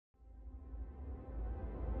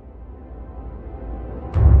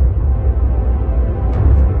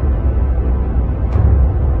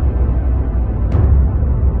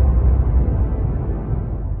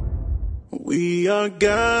are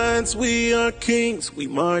gods, we are kings. We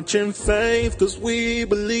march in faith because we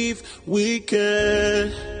believe we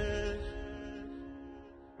can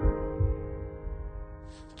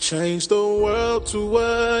change the world to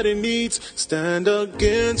what it needs. Stand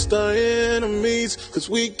against our enemies because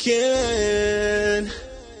we can.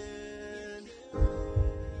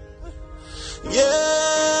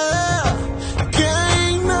 Yeah,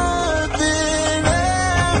 can't nothing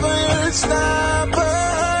ever stop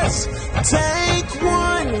us. Take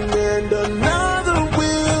one and another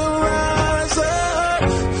will rise up.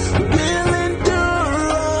 We'll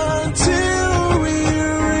endure until we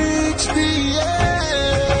reach the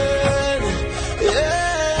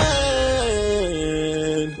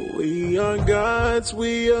end. We are gods,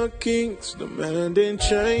 we are kings, demanding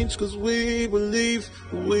change because we believe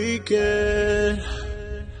we can.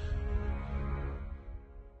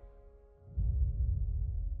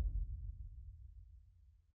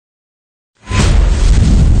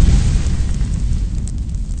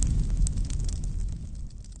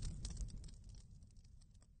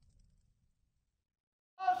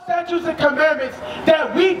 Statutes and commandments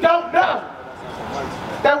that we don't know,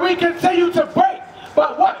 that we continue to break.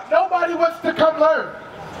 But what? Nobody wants to come learn.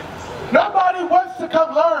 Nobody wants to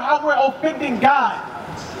come learn how we're offending God.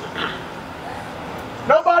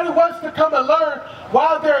 Nobody wants to come and learn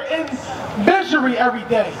while they're in misery every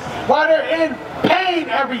day, while they're in pain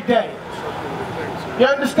every day. You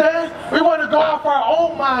understand? We want to go off our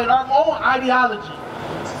own mind, our own ideology.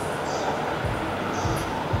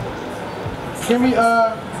 Give me,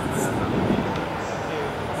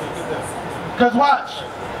 because watch,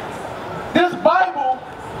 this Bible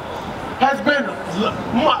has been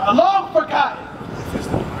long forgotten.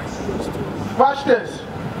 Watch this.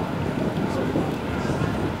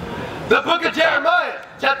 The book of Jeremiah,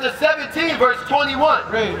 chapter 17, verse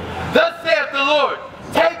 21. Read. Thus saith the Lord,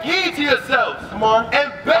 take heed to yourselves, Come on.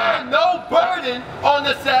 and bear no burden on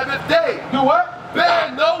the Sabbath day. Do what?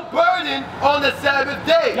 Bear no burden on the Sabbath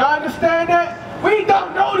day. Y'all understand that? We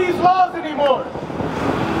don't know these laws anymore.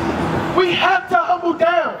 We have to humble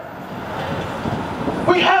down.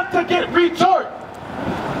 We have to get retort.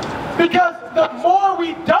 Because the more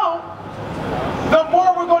we don't, the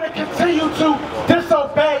more we're going to continue to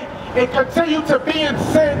disobey and continue to be in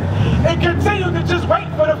sin and continue to just wait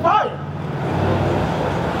for the fire.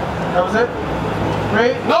 That was it?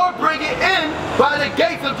 Right? Nor bring it in by the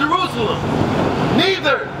gates of Jerusalem.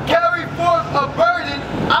 Neither carry forth a burden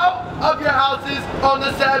out of your houses on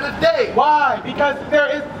the Sabbath day. Why? Because there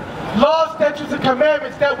is laws, statutes, and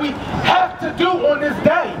commandments that we have to do on this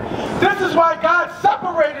day. This is why God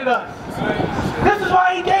separated us. This is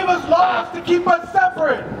why He gave us laws to keep us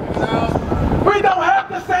separate. We don't have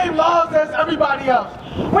the same laws as everybody else.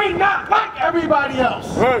 We're not like everybody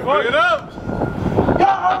else. Right, bring it up.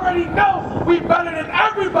 Y'all already know we're better than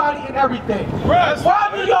everybody in everything. Right. Why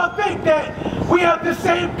do y'all think that we have the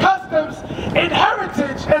same customs and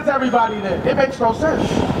heritage as everybody did? It makes no sense.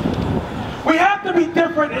 We have to be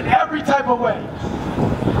different in every type of way.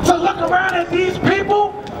 So look around at these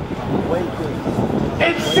people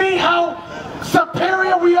and see how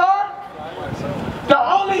superior we are. The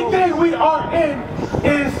only thing we are in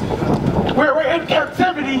is we're in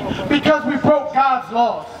captivity because we broke God's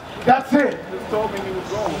laws. That's it.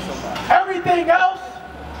 Everything else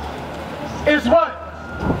is what?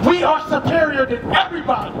 We are superior than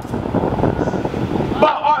everybody.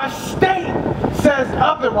 But our estate says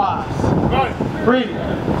otherwise. Right. Read.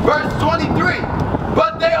 Verse 23.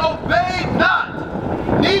 But they obeyed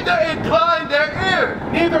not, neither inclined their ear.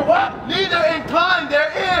 Neither what? Neither inclined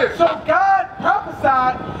their ear. So God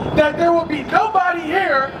prophesied that there will be nobody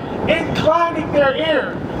here inclining their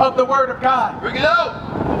ear of the word of God. Bring it out.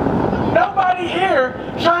 Nobody here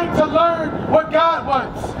trying to learn what God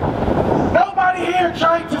wants. Nobody here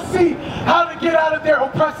trying to see how to get out of their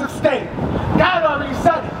oppressive state. God already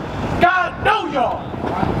said it. God know y'all.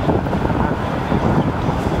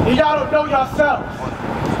 And y'all don't know yourselves.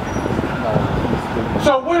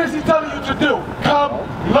 So what is He telling you to do? Come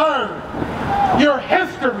learn your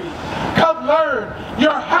history. Come learn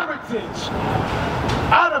your heritage.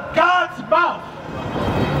 Out of God's mouth.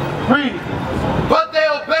 Read. But they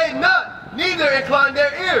obeyed not, neither inclined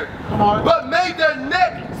their ear. Come on. But made their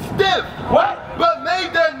neck stiff. What? But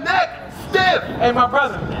made their neck stiff. Hey, my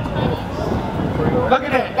brother. Look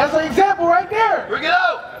at that. That's an example right there. Bring it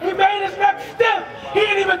out. He made his neck stiff. He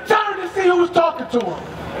didn't even turn to see who was talking to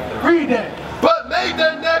him. Read that. But made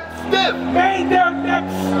their neck stiff. Made their neck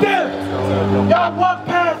stiff. Y'all walk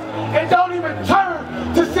past and don't even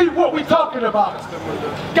turn to see what we talking about.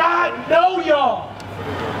 God know y'all.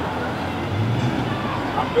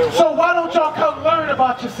 So why don't y'all come learn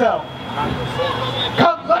about yourself?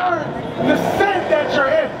 Come learn the sin that you're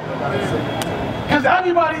in. Because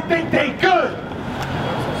everybody think they good.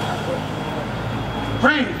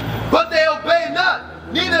 Read. But they obey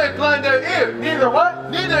not, neither incline their ear. Neither what?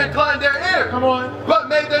 Neither incline their ear. Come on. But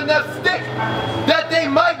made their necks stick, that they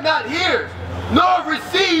might not hear, nor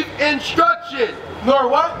receive instruction. Nor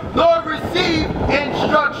what? Nor receive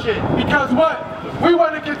instruction. Because what? We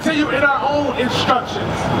want to continue in our own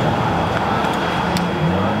instructions.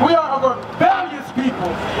 We are a rebellious people.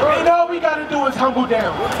 And all we got to do is humble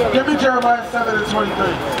down. Give me Jeremiah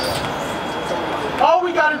 7:23. All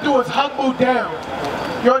we got to do is humble down.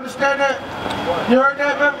 You understand that? You heard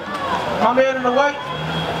that, man? My man in the white?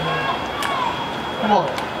 Come on.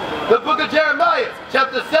 The book of Jeremiah,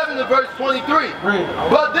 chapter 7 and verse 23. Read.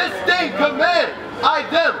 But this thing command I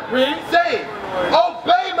them, Read. saying,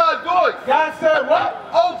 obey my voice. God said what?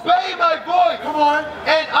 Obey my voice. Come on.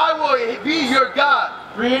 And I will be your God.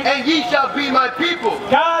 Read. And ye shall be my people.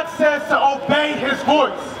 God says to obey his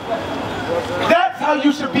voice. That's how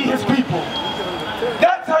you should be his people.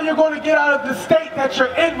 That's how you're going to get out of the state that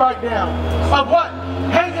you're in right now. Of what?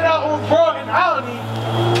 Hanging out on Broad and Alany,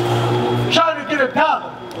 trying to get $1.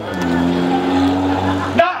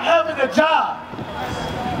 Not having a job.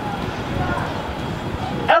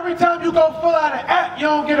 Every time you go fill out an app, you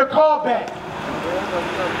don't get a call back.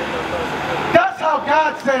 That's how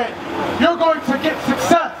God said you're going to get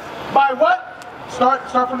success. By what? Start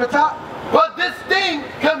from the top. But this thing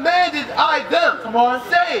commanded I them, Come on.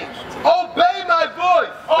 saying, obey my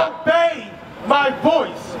voice. Obey my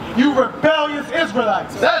voice, you rebellious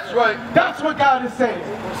Israelites. That's right. That's what God is saying.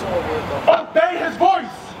 Obey his voice.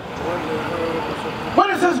 What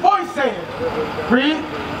is his voice saying? Read.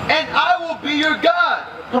 And I will be your God.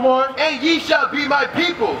 Come on. And ye shall be my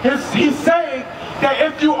people. He's saying that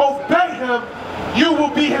if you obey him, you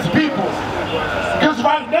will be his people. Because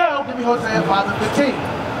right now, give me Hosea 5:15.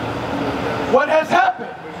 What has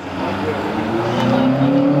happened?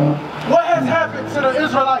 What has happened to the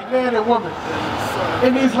Israelite man and woman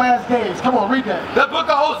in these last days? Come on, read that. The book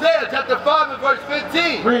of Hosea, chapter 5 and verse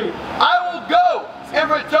 15. Read. I will go and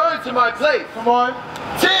return to my place Come on.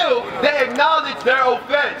 till they acknowledge their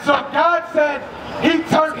offense. So God said he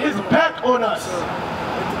turned his back on us.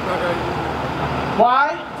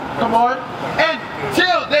 Why? Come on. And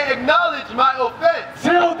till they acknowledge my offense.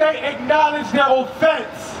 Till they acknowledge their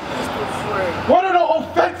offense. What are the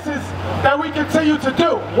offenses that we continue to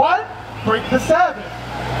do? One, break the Sabbath.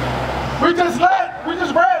 We just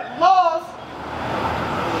read laws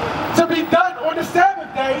to be done on the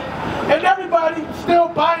Sabbath day, and everybody's still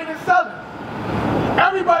buying and selling.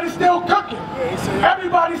 Everybody's still cooking.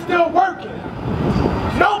 Everybody's still working.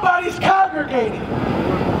 Nobody's congregating.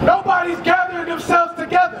 Nobody's gathering themselves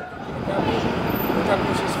together.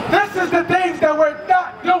 This is the things that we're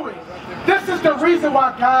not doing. This is the reason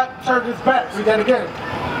why God turned his back. Read that again.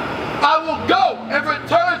 I will go and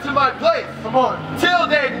return to my place. Come on. Till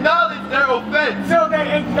they acknowledge their offense. Till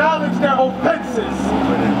they acknowledge their offenses.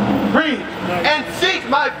 Read. And seek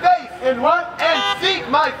my face. And what? And seek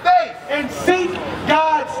my face. And seek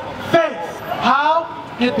God's face. How?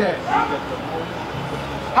 Get that.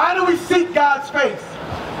 How do we seek God's face?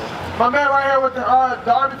 My man right here with the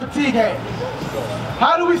army fatigue hat.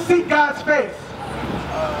 How do we seek God's face?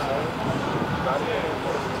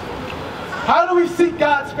 How do we seek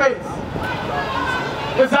God's face?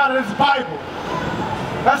 It's out of this Bible.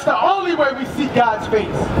 That's the only way we seek God's face.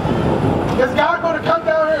 Is God going to come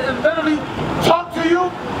down here and literally talk to you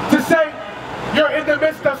to say you're in the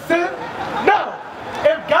midst of sin? No.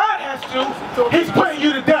 If God has to, he's putting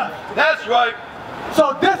you to death. That's right.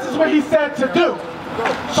 So this is what he said to do.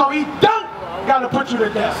 So he don't got to put you to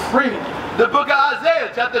death. Read it. The book of Isaiah,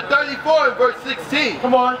 chapter 34 and verse 16.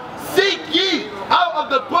 Come on. Seek ye out of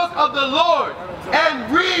the book of the Lord and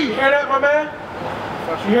read. You hear that, my man?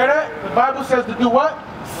 You hear that? The Bible says to do what?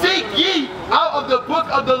 Seek ye out of the book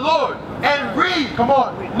of the Lord and read. Come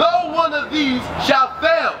on. No one of these shall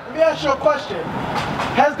fail. Let me ask you a question.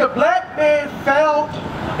 Has the black man failed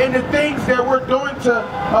in the things that we're doing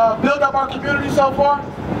to build up our community so far?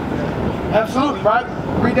 Absolutely, right?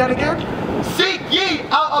 Read that again. Seek ye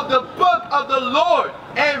out of the book of the Lord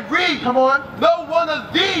and read. Come on. No one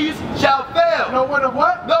of these shall fail. No one of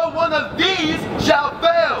what? No one of these shall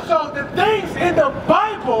fail. So the things in the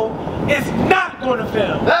Bible is not going to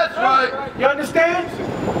fail. That's right. You understand?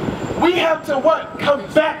 We have to what? Come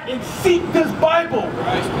back and seek this Bible.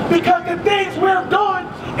 Because the things we're doing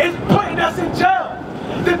is putting us in jail.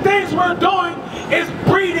 The things we're doing is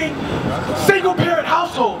breeding single parent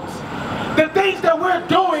households. The things that we're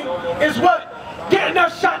doing is what? Getting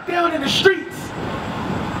us shot down in the streets.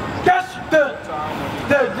 That's the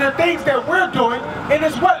the things that we're doing, and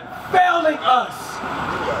it's what? Failing us.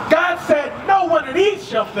 God said, no one of these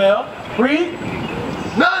shall fail. Read.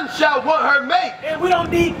 None shall want her mate. And we don't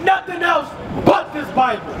need nothing else but this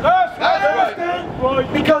Bible. That's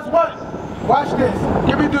right. Because what? Watch this.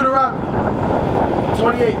 Give me Deuteronomy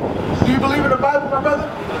 28. Do you believe in the Bible, my brother?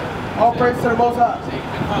 All praise to the Most High.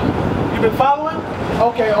 You've been following?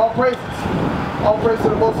 Okay, all praises. All praise to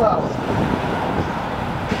the Most High.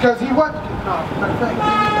 Because he what? No, matter of fact,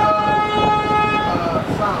 give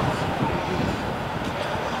me Psalms.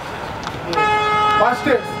 Watch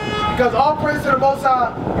this. Because all praise to the Most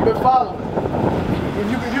High, you've been following. If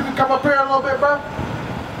you can come up here a little bit, bro.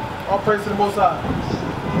 All praise to the Most High.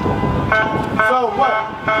 So what?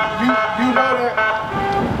 You know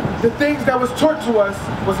that the things that was taught to us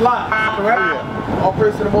was lies, correct? Yeah. All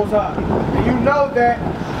praise to the Most High. And you know that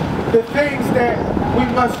the things that we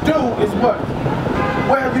must do is what?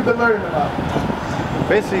 What have you been learning about?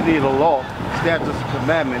 Basically the law, statutes, and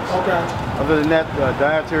commandments. Okay. Other than that,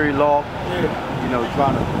 dietary law, Yeah. you know,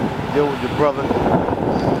 trying to deal with your brother.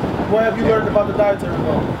 What have you learned about the dietary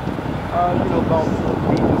law? You know, about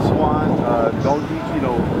eating swine, don't eat, you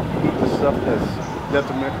know, eat the stuff that's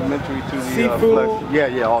detrimentary to the seafood. flesh.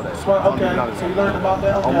 Yeah, all that. Okay, so you learned about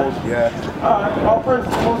that? Okay. Almost, yeah. Alright, all praise to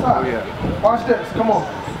the Most High. Oh, yeah. Watch this, come on.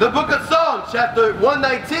 The book of Psalms, chapter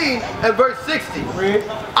 119 and verse 60. Read.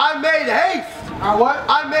 I made haste. What?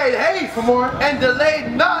 I made haste. Come on. And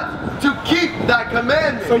delayed not to keep thy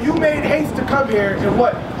commandments. So you made haste to come here and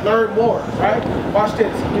what? Learn more, right? Watch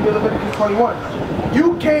this. Give me Leviticus 21.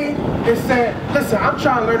 You came and said, listen, I'm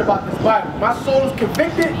trying to learn about this Bible. My soul is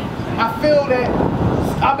convicted. I feel that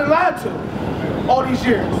I've been lied to all these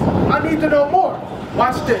years. I need to know more.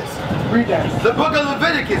 Watch this. Read that. The book of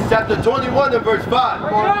Leviticus, chapter 21 and verse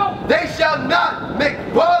 5. They shall not make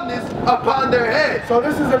baldness upon their heads. So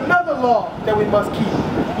this is another law that we must keep.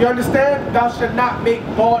 You understand? Thou shalt not make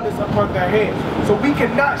baldness upon their heads. So we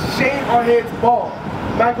cannot shave our heads bald.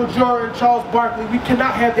 Michael Jordan, Charles Barkley, we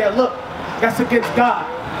cannot have that look. That's against God.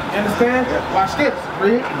 You understand? Watch this.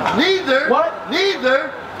 Read. Neither. What?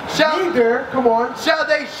 Neither. Come on. Shall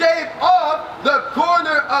they shave off the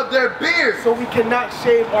corner of their beards. So we cannot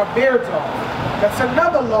shave our beards off. That's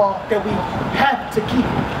another law that we have to keep.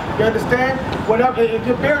 You understand? Whatever, if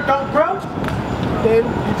your beard don't grow, then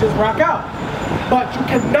you just rock out. But you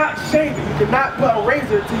cannot shave it. You cannot put a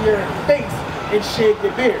razor to your face and shave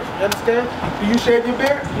your beard. You understand? Do you shave your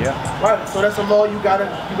beard? Yeah. Right. So that's a law you gotta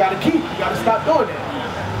keep. You gotta stop doing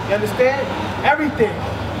that. You understand? Everything.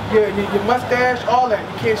 Your mustache, all that.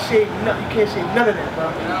 You can't shave none. You can't shave none of that,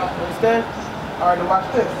 bro. You understand? All right, now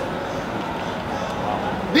watch this.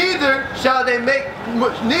 Neither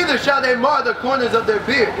shall they mar the corners of their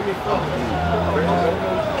beard.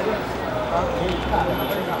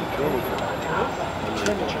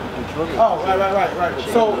 Oh, right.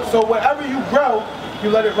 So wherever you grow, you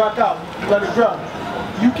let it rock out. You let it grow.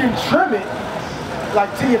 You can trim it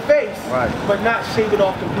like to your face, but not shave it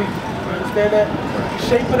off completely. You understand that? You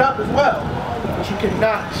shape it up as well, but you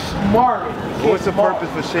cannot mar it. What's the purpose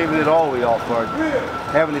for shaving it all the way off, or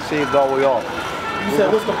having it shaved all the way off? You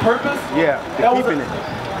said, what's the purpose? Yeah, keeping it.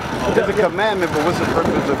 It's a commandment, but what's the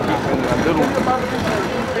purpose of keeping a little?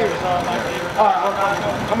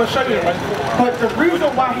 I'm going to show you it. But the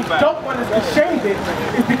reason why he don't want us to shave it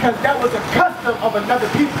is because that was a custom of another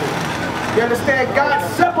people. You understand? God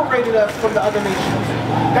separated us from the other nations.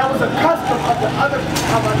 That was a custom of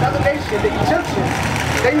another nation, the Egyptians.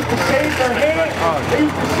 They used to shave their head, they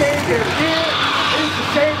used to shave their beard, they used to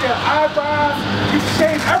shave their eyebrows, they used to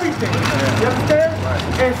shave everything. You understand?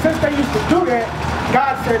 And since they used to do that,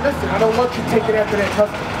 God said, listen, I don't want you taking after that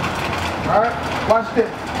custom. Alright? Watch this.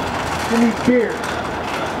 You need beard.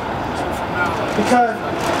 Because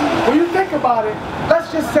when you think about it,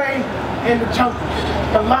 let's just say in the jungle,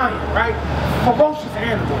 the lion, right? Ferocious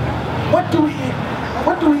animal. What do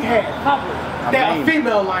he have? That a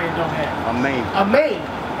female lion don't have. A mane. A mane.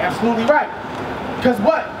 Absolutely right. Because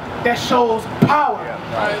what? That shows power.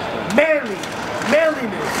 Manliness.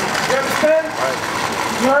 You understand?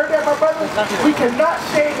 You heard that, my brother? We cannot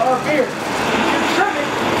shave our beard. You can trim it,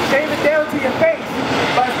 shave it down to your face.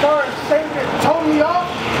 But as far as shaving it totally off,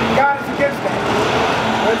 God is against that.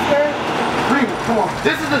 You understand? Read it. Come on.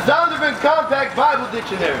 This is the Zondervan Compact Bible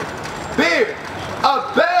Dictionary. Beard, a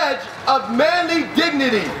badge of manly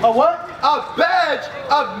dignity. A what? A badge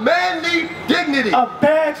of manly dignity. A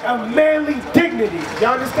badge of manly dignity.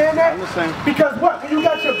 Y'all understand that? I understand. Because what? When you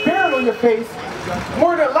got your beard on your face,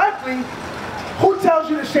 more than likely, who tells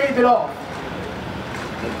you to shave it off?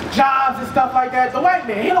 jobs and stuff like that. The white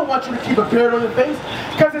man, he don't want you to keep a beard on your face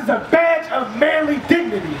because it's a badge of manly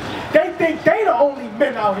dignity. They think they the only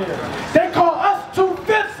men out here. They call us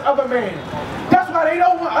 2/5 of a man. That's why they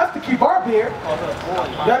don't want us to keep our beard.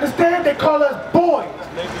 You understand? They call us boys.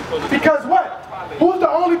 Because what? Who's the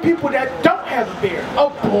only people that don't have a beard? A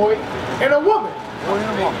boy and a woman.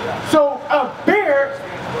 So a beard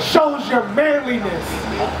shows your manliness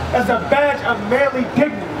as a badge of manly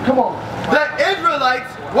dignity. Come on. The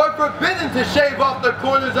Israelites were forbidden to shave off the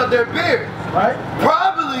corners of their beards. Right?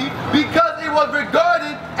 Probably because it was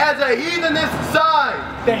regarded as a heathenist sign.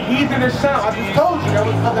 The heathenist sound. I just told you that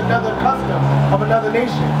was another custom of another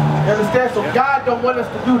nation. You understand? So God don't want us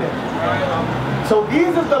to do that. So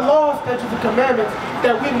these are the laws, statutes, and commandments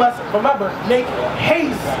that we must, remember, make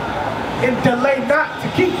haste and delay not to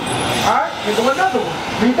keep. Alright? Here's another one.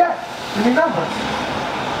 Read that. Give me Numbers.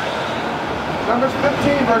 Numbers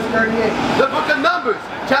 15, verse 38. The book of Numbers,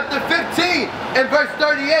 chapter 15 and verse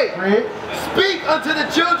 38. Read. Speak unto the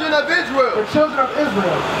children of Israel. The children of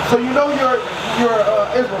Israel. So you know you're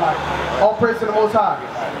Israelite. All praise to the Most High.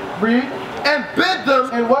 Read. And bid them.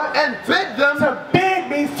 And what? And bid them. To bid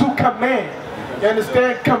means to command. You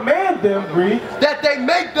understand? Command them, read. That they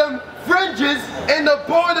make them fringes in the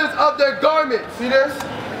borders of their garments. See this?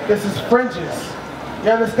 This is fringes. You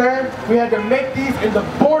understand? We had to make these in the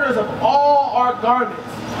borders of all our garments.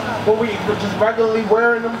 When we were just regularly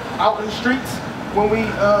wearing them out in the streets, when we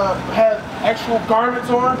have actual garments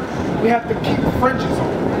on, we have to keep fringes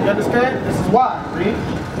on. You understand? This is why. Read.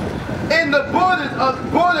 In the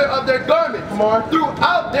border of their garments. Come on.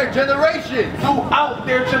 Throughout their generations. Throughout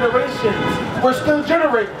their generations. We're still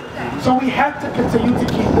generating. So we have to continue to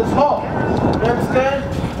keep this law. You understand?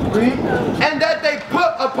 Read. And that they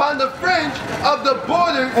put upon the fringe of the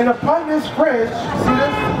borders. And upon this fringe, see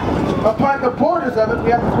this? Upon the borders of it,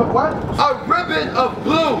 we have to put what? A ribbon of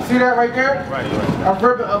blue. See that right there? Right. A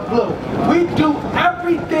ribbon of blue. We do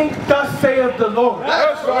everything thus saith the Lord.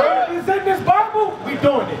 That's right. It's in this Bible, we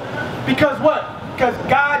doing it. Because what? Because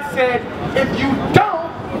God said, if you don't,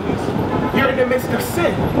 you're in the midst of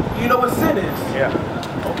sin. You know what sin is? Yeah.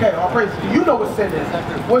 Okay, all praise. Do you know what sin is?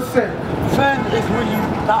 What's sin? Sin is when you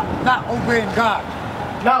not obeying God.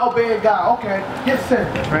 Not obeying God. Okay, get sin.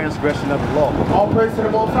 Transgression of the law. All praise to the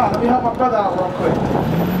Most High. Let me help my brother out real quick.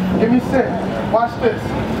 Give me sin. Watch this.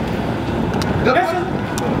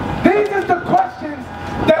 These are the questions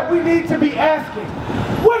that we need to be asking.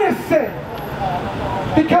 What is sin?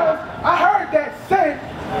 Because I heard that sin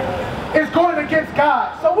is going against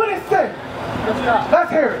God. So what is sin?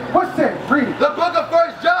 Let's hear it. What's sin? Read it. The book of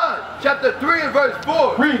 1 John, chapter 3 and verse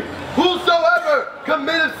 4. Read it. Whosoever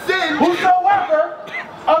committeth sin, Whosoever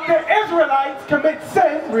of the Israelites commit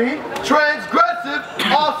sin, read, transgresseth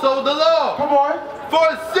also the law. come on. For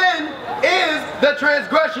sin is the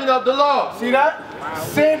transgression of the law. See that?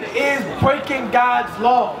 Sin is breaking God's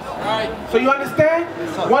laws. So you understand?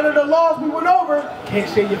 One of the laws we went over, can't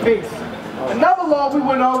shave your face. Another law we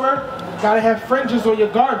went over, gotta have fringes on your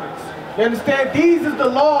garments. You understand? These are the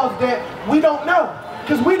laws that we don't know.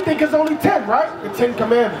 Because we think it's only 10, right? The 10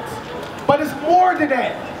 commandments. But it's more than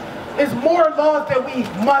that. It's more laws that we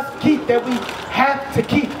must keep, that we have to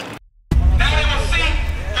keep. Now they will see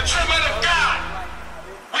the true men of God.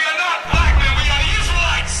 We are not black men, we are the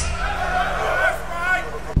Israelites. That's right.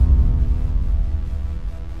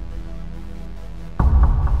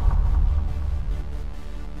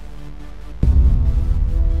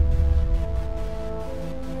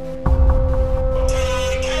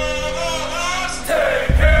 Take care of us.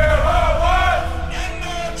 Take care of us. And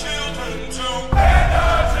our children too. And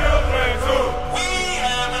our children too. We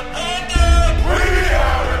have repented. We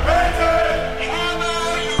have repented. How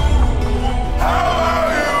are you? How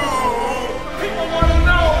are you? People want to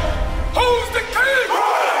know who's the king.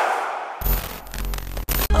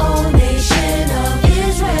 O nation of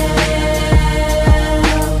Israel,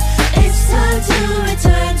 it's time to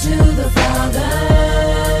return to the Father.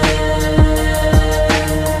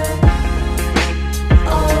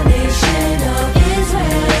 O nation of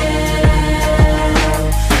Israel,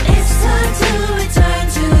 it's time to return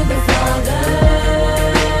to the Father.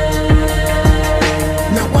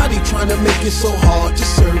 Now why they trying to make it so hard to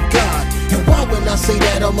serve God? And why when I say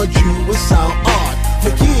that I'm a Jew it sound odd? For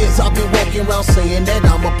years I've been walking around saying that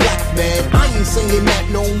I'm a black man. I ain't saying that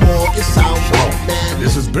no more, it sounds wrong, man.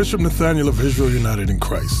 This is Bishop Nathaniel of Israel United in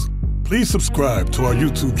Christ. Please subscribe to our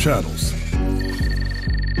YouTube channels.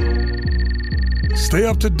 Stay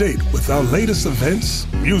up to date with our latest events,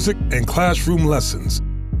 music, and classroom lessons.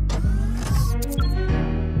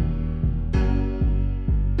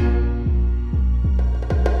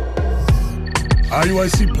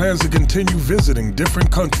 IUIC plans to continue visiting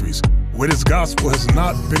different countries where this gospel has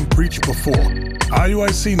not been preached before.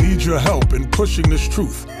 IUIC needs your help in pushing this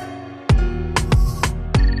truth.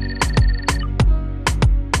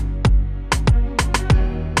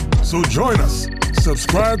 So join us.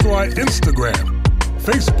 Subscribe to our Instagram,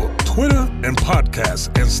 Facebook, Twitter, and podcasts,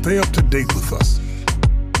 and stay up to date with us.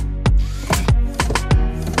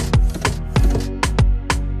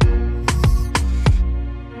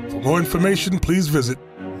 For more information, please visit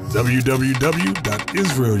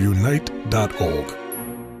www.israelunite.org.